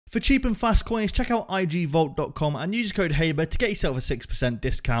For cheap and fast coins, check out igvault.com and use code HABER to get yourself a 6%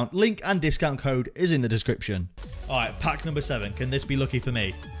 discount. Link and discount code is in the description. Alright, pack number 7. Can this be lucky for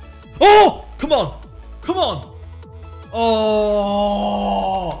me? Oh! Come on! Come on!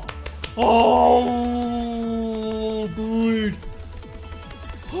 Oh! Oh! Dude!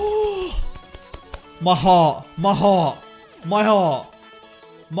 Oh! My heart! My heart! My heart!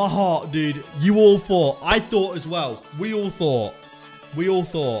 My heart, dude. You all thought. I thought as well. We all thought. We all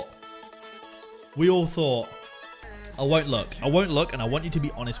thought. We all thought. I won't look. I won't look, and I want you to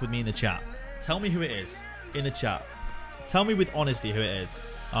be honest with me in the chat. Tell me who it is in the chat. Tell me with honesty who it is.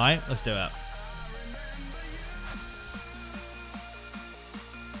 Alright, let's do it.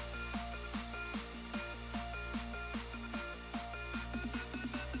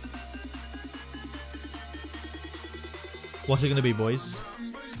 What's it going to be, boys?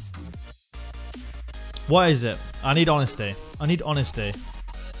 What is it? I need honesty. I need honesty.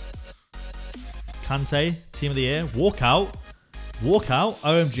 Kante, team of the year. Walkout. Walkout.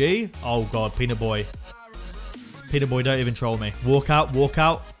 OMG. Oh, God. Peanut Boy. Peanut Boy, don't even troll me. Walkout.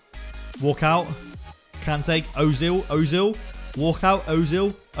 Walkout. Walkout. Kante. Ozil. Ozil. Walkout.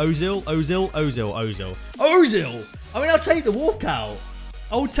 Ozil. Ozil. Ozil. Ozil. Ozil. Ozil. I mean, I'll take the walkout.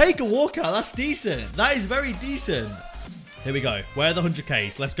 I'll take a walkout. That's decent. That is very decent. Here we go. Where are the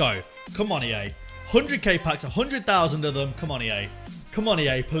 100Ks? Let's go. Come on, EA. 100K packs, 100,000 of them. Come on, EA. Come on,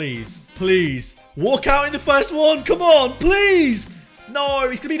 EA, please. Please. Walk out in the first one. Come on, please. No,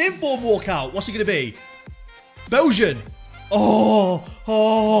 it's going to be an inform walkout. What's it going to be? Belgian. Oh,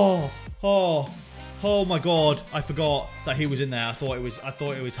 oh, oh. Oh my God. I forgot that he was in there. I thought it was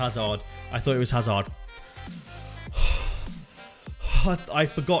Hazard. I thought it was Hazard. I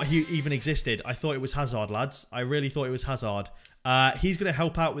forgot he even existed. I thought it was Hazard, lads. I really thought it was Hazard. He's going to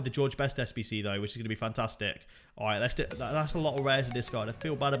help out with the George Best SBC, though, which is going to be fantastic. All right, let's do that's a lot of rares to discard. I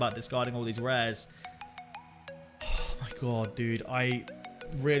feel bad about discarding all these rares. Oh, my God, dude. I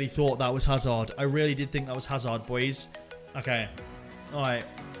really thought that was Hazard. I really did think that was Hazard, boys. Okay. All right.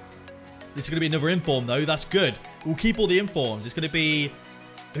 This is going to be another inform, though. That's good. We'll keep all the informs. It's going to be...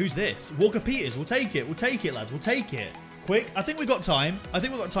 Who's this? Walker Peters. We'll take it. We'll take it, lads. We'll take it. Quick. I think we've got time. I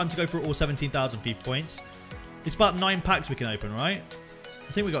think we've got time to go through all 17,000 FIFA points. It's about 9 packs we can open, right?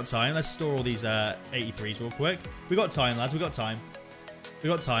 I think we got time. Let's store all these 83s real quick. We got time, lads. We got time. We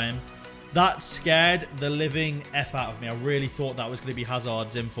got time. That scared the living F out of me. I really thought that was going to be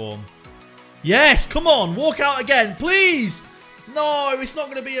Hazard's inform. Yes! Come on! Walk out again, please! No, it's not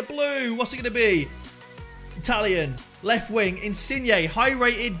going to be a blue. What's it going to be? Italian. Left wing. Insigne. High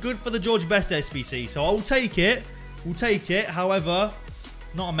rated. Good for the George Best SBC. So I'll take it. We'll take it. However...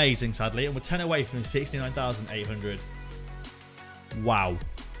 Not amazing, sadly. And we're 10 away from 69,800. Wow.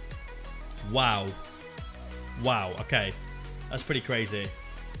 Wow. Wow. Okay. That's pretty crazy.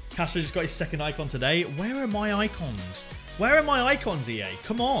 Castro just got his second icon today. Where are my icons? Where are my icons, EA?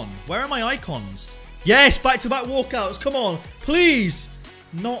 Come on. Where are my icons? Yes, back-to-back walkouts. Come on. Please.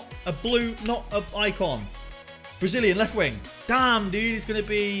 Not a blue, not an icon. Brazilian left wing. Damn, dude. It's going to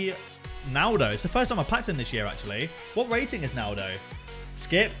be Naldo. It's the first time I've packed him this year, actually. What rating is Naldo?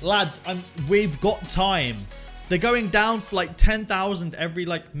 Skip. Lads, we've got time. They're going down for like 10,000 every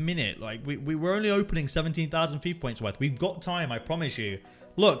like minute. Like we were only opening 17,000 FIFA points worth. We've got time, I promise you.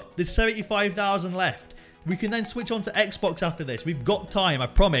 Look, there's 75,000 left. We can then switch on to Xbox after this. We've got time, I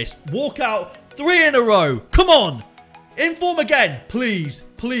promise. Walk out 3 in a row. Come on. Inform again. Please.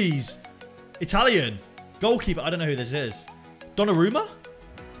 Please. Italian. Goalkeeper. I don't know who this is. Donnarumma?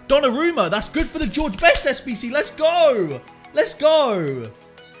 Donnarumma. That's good for the George Best SBC. Let's go. Let's go.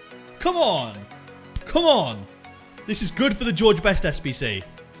 Come on. Come on. This is good for the George Best SBC.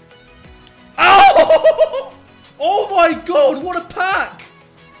 Oh! Oh my God. What a pack.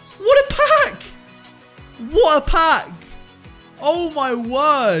 What a pack. What a pack. Oh my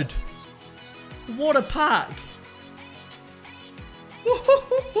word. What a pack.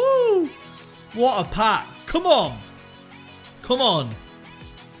 What a pack. Come on. Come on.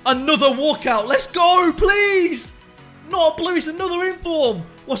 Another walkout. Let's go, please. Not blue, it's another inform.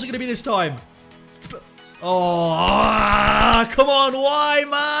 What's it going to be this time? Oh, come on. Why,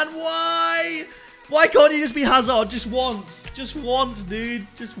 man? Why? Why can't he just be Hazard? Just once. Just once, dude.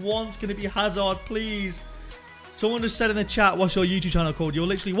 Just once. Can it be Hazard, please? Someone just said in the chat, what's your YouTube channel called? You're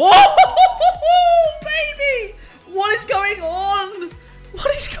literally... Whoa! Baby! What is going on?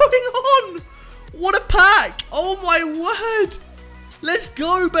 What is going on? What a pack. Oh, my word. Let's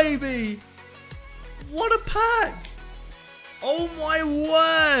go, baby. What a pack. Oh my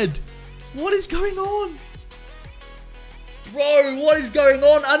word. What is going on? Bro, what is going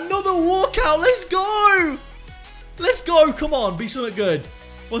on? Another walkout. Let's go. Let's go. Come on. Be something good.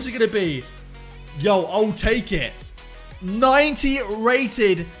 What's it going to be? Yo, I'll take it. 90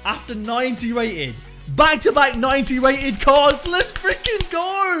 rated after 90 rated. Back-to-back 90 rated cards. Let's freaking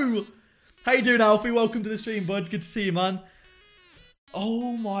go. How you doing, Alfie? Welcome to the stream, bud. Good to see you, man.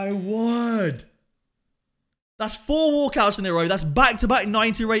 Oh, my word. That's 4 walkouts in a row. That's back-to-back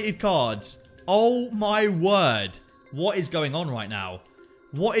 90 rated cards. Oh, my word. What is going on right now?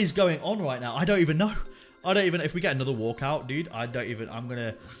 What is going on right now? I don't even know. I don't even... If we get another walkout, dude, I don't even... I'm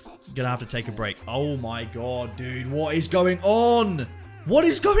gonna have to take a break. Oh, my God, dude. What is going on? What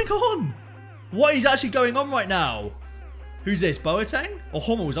is going on? What is actually going on right now? Who's this? Boateng? Or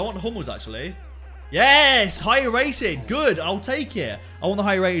Hummels? I want Hummels, actually. Yes! Higher rated. Good. I'll take it. I want the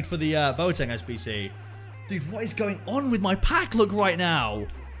higher rated for the Boateng SBC. Dude, what is going on with my pack look right now?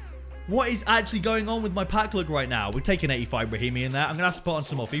 What is actually going on with my pack look right now? We're taking 85 Brahimi in there. I'm going to have to put on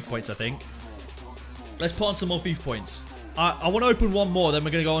some more FIFA points, I think. Let's put on some more FIFA points. I want to open one more, then we're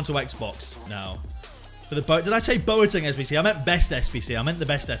going to go on to Xbox now. For the Did I say Boateng SBC? I meant best SBC. I meant the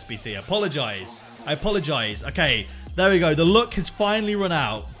best SBC. I apologize. I apologize. Okay, there we go. The look has finally run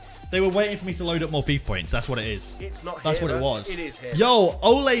out. They were waiting for me to load up more FIFA points. That's what it is. It's not That's here, what it was. It is here. Yo,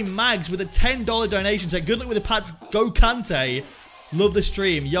 Ole Mags with a $10 donation. Saying, good luck with the pads. Go Kante. Love the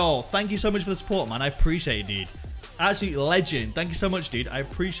stream. Yo, thank you so much for the support, man. I appreciate it, dude. Absolute legend. Thank you so much, dude. I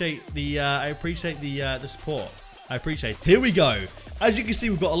appreciate the support. I appreciate it. Here we go. As you can see,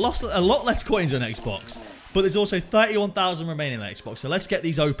 we've got a lot less coins on Xbox, but there's also 31,000 remaining on Xbox. So let's get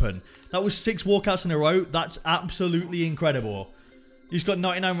these open. That was 6 walkouts in a row. That's absolutely incredible. He's got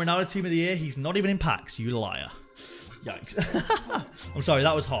 99 Ronaldo Team of the Year. He's not even in packs. You liar. Yikes. I'm sorry.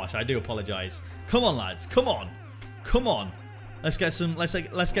 That was harsh. I do apologize. Come on, lads. Come on. Come on. Let's get some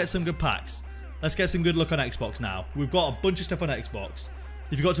good packs. Let's get some good luck on Xbox now. We've got a bunch of stuff on Xbox.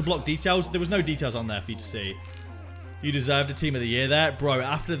 If you got to block details, there was no details on there for you to see. You deserved a Team of the Year there. Bro,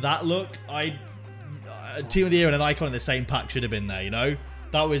 after that look, a Team of the Year and an icon in the same pack should have been there, you know?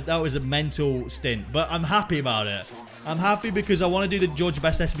 That was a mental stint. But I'm happy about it. I'm happy because I want to do the Georgia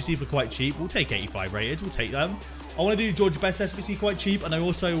Best SBC for quite cheap. We'll take 85 rated. We'll take them. I want to do Georgia Best SBC quite cheap. And I've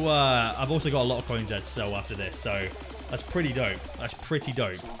also got a lot of coins there to sell after this. So that's pretty dope. That's pretty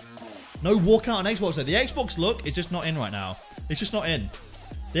dope. No walkout on Xbox though. The Xbox look is just not in right now. It's just not in.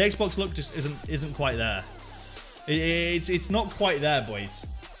 The Xbox look just isn't quite there. It's not quite there, boys.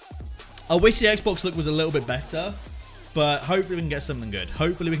 I wish the Xbox look was a little bit better, but hopefully we can get something good.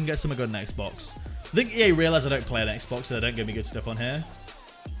 Hopefully we can get something good on Xbox. I think EA realized I don't play on Xbox, so they don't give me good stuff on here.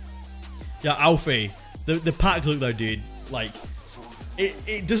 Yeah, Alfie, the pack look though, dude, like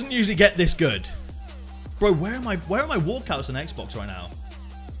it doesn't usually get this good. Bro, where are my walkouts on Xbox right now?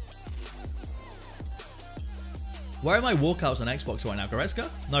 Where are my walkouts on Xbox right now? Goretzka?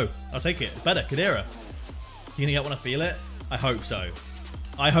 No, I'll take it. Better, Kadira. You gonna get one? I feel it. I hope so.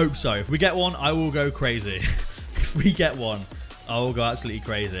 I hope so. If we get one, I will go crazy. If we get one, I will go absolutely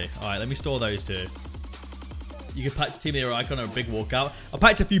crazy. All right, let me store those two. You can pack the Team of the Year icon or a big walkout. I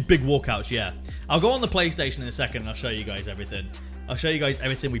packed a few big walkouts, yeah. I'll go on the PlayStation in a second and I'll show you guys everything. I'll show you guys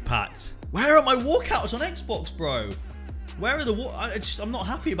everything we packed. Where are my walkouts on Xbox, bro? Where are the I'm not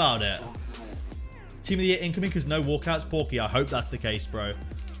happy about it. Team of the Year incoming because no walkouts. Porky, I hope that's the case, bro.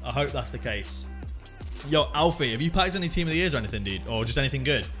 I hope that's the case. Yo, Alfie, have you packed any Team of the Years or anything, dude? Or just anything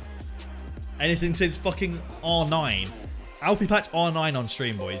good? Anything since fucking R9? Alfie packed R9 on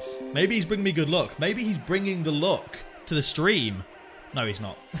stream, boys. Maybe he's bringing me good luck. Maybe he's bringing the luck to the stream. No, he's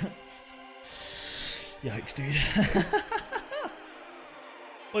not. Yikes, dude.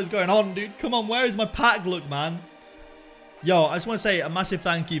 What is going on, dude? Come on, where is my pack look, man? Yo, I just want to say a massive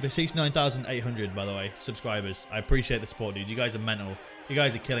thank you for 69,800, by the way, subscribers. I appreciate the support, dude. You guys are mental. You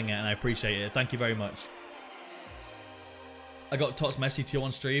guys are killing it, and I appreciate it. Thank you very much. I got Tots Messi to you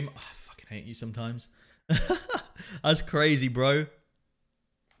on stream. Oh, I fucking hate you sometimes. That's crazy, bro.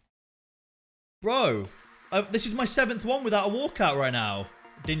 Bro, this is my 7th one without a walkout right now.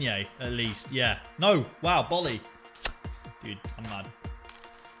 Digne, at least. Yeah. No. Wow, Bolly. Dude, I'm mad.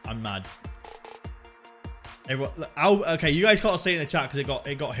 I'm mad. Everyone, okay, you guys can't see it in the chat because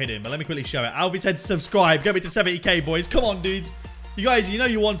it got hidden, but let me quickly show it. Alfie said subscribe. Get me to 70k, boys. Come on, dudes. You guys, you know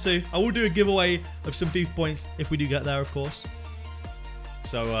you want to. I will do a giveaway of some FIFA points if we do get there, of course.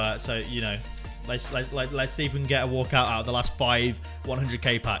 So, you know, let's see if we can get a walkout out of the last 5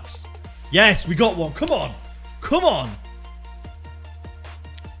 100k packs. Yes, we got one. Come on, come on.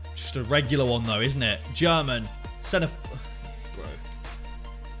 Just a regular one though, isn't it? German center. Bro,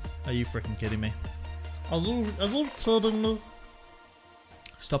 are you freaking kidding me? Are you kidding me?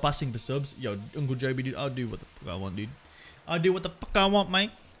 Stop asking for subs. Yo, Uncle Joby, dude, I'll do what the fuck I want, dude. I'll do what the fuck I want,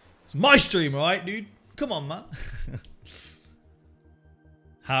 mate. It's my stream, right, dude? Come on, man.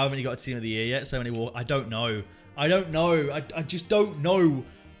 How haven't you got a team of the year yet? So many I don't know. I don't know. I just don't know.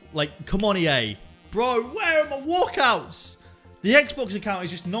 Like, come on, EA. Bro, where are my walkouts? The Xbox account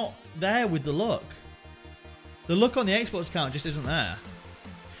is just not there with the look. The look on the Xbox account just isn't there.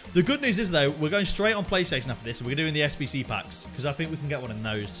 The good news is, though, we're going straight on PlayStation after this. And we're doing the SBC packs. Because I think we can get one in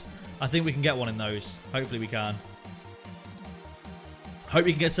those. I think we can get one in those. Hopefully we can. Hope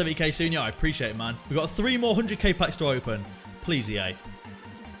you can get 70k soon. Yeah, I appreciate it, man. We've got 3 more 100k packs to open. Please, EA.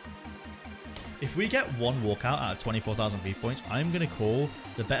 If we get one walkout out of 24,000 FIFA points, I'm going to call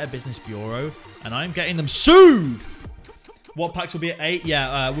the Better Business Bureau, and I'm getting them sued! What packs will be at 8?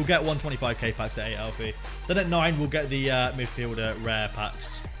 Yeah, we'll get 125k packs at 8, Alfie. Then at 9, we'll get the midfielder rare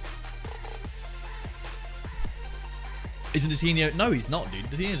packs. Isn't Coutinho? No, he's not, dude.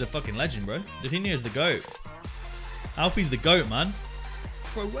 Coutinho's a fucking legend, bro. Coutinho's the GOAT. Alfie's the GOAT, man.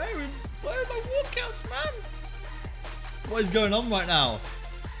 Bro, where are my walkouts, man? What is going on right now?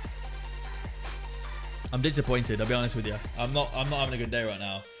 I'm disappointed, I'll be honest with you. I'm not having a good day right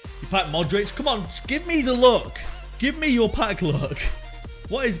now. You pack Modric? Come on, give me the look. Give me your pack look.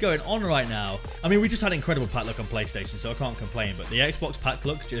 What is going on right now? I mean, we just had incredible pack look on PlayStation, so I can't complain. But the Xbox pack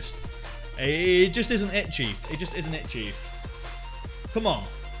look it just isn't it, Chief. It just isn't it, Chief. Come on.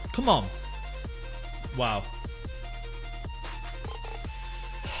 Come on. Wow.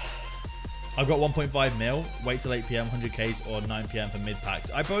 I've got 1.5 mil. Wait till 8 PM, 100Ks or 9 PM for mid packs.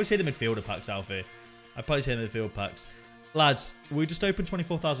 I'd probably say the midfielder packs, Alfie. I'd probably say the midfield packs. Lads, we just opened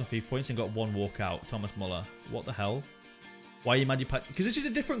 24,000 FIFA points and got 1 walkout. Thomas Muller. What the hell? Why are you mad you packed? Because this is a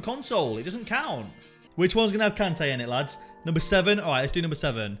different console. It doesn't count. Which one's going to have Kante in it, lads? Number 7. All right, let's do number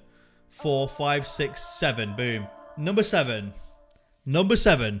 7. 4, 5, 6, 7. Boom. Number 7. Number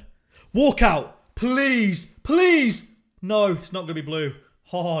 7. Walkout. Please. Please. No, it's not going to be blue.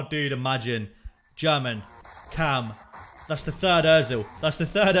 Oh, dude, imagine. German. Cam. That's the 3rd Ozil. That's the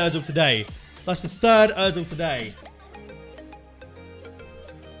 3rd Ozil today. That's the 3rd Ozil today.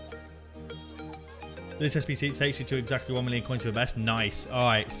 This SBC takes you to exactly 1 million coins for the best. Nice.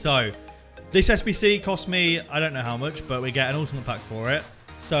 Alright, so this SBC cost me, I don't know how much, but we get an ultimate pack for it.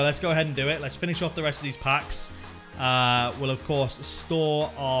 So let's go ahead and do it. Let's finish off the rest of these packs. We'll, of course,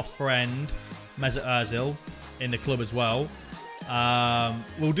 store our friend Mesut Ozil in the club as well.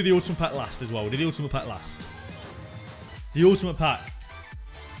 We'll do the ultimate pack last as well. We'll do the ultimate pack last. The ultimate pack.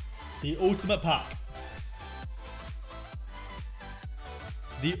 The ultimate pack.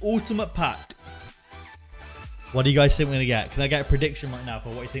 The ultimate pack. What do you guys think we're going to get? Can I get a prediction right now for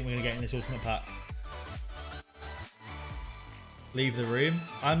what you think we're going to get in this ultimate pack? Leave the room.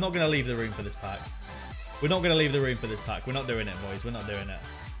 I'm not going to leave the room for this pack. We're not going to leave the room for this pack. We're not doing it, boys. We're not doing it.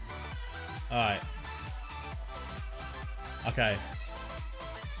 Alright. Okay.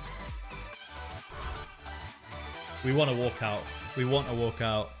 We want to walk out. We want to walk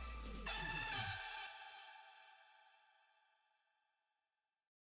out.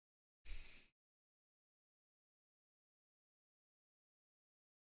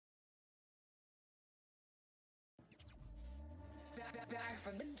 Back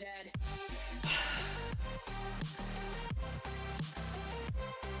from the dead.